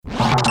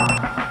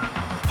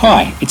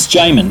Hi, it's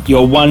Jaemin,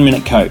 your 1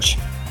 Minute Coach.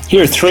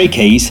 Here are 3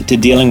 keys to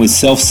dealing with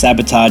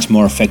self-sabotage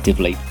more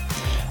effectively.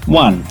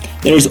 1.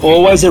 There is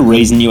always a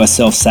reason you are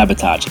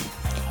self-sabotaging.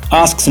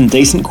 Ask some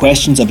decent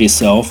questions of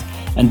yourself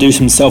and do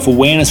some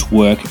self-awareness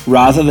work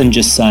rather than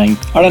just saying,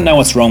 I don't know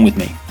what's wrong with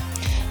me.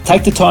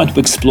 Take the time to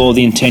explore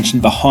the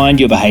intention behind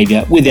your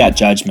behaviour without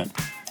judgment.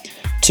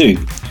 2.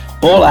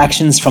 All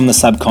actions from the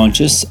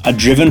subconscious are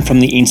driven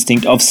from the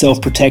instinct of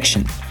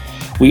self-protection.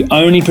 We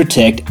only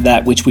protect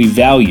that which we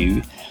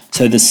value,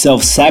 so the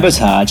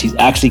self-sabotage is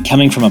actually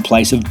coming from a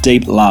place of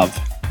deep love.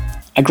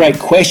 A great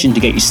question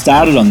to get you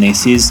started on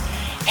this is,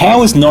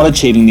 how is not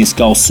achieving this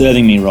goal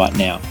serving me right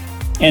now?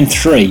 And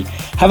 3,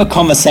 have a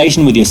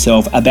conversation with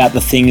yourself about the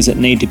things that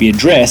need to be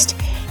addressed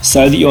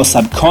so that your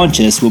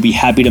subconscious will be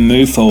happy to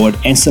move forward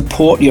and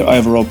support your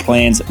overall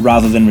plans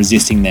rather than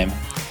resisting them.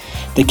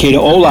 The key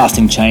to all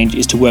lasting change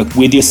is to work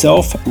with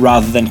yourself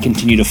rather than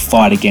continue to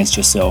fight against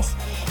yourself.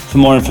 For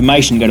more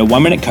information, go to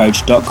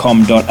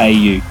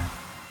oneminutecoach.com.au.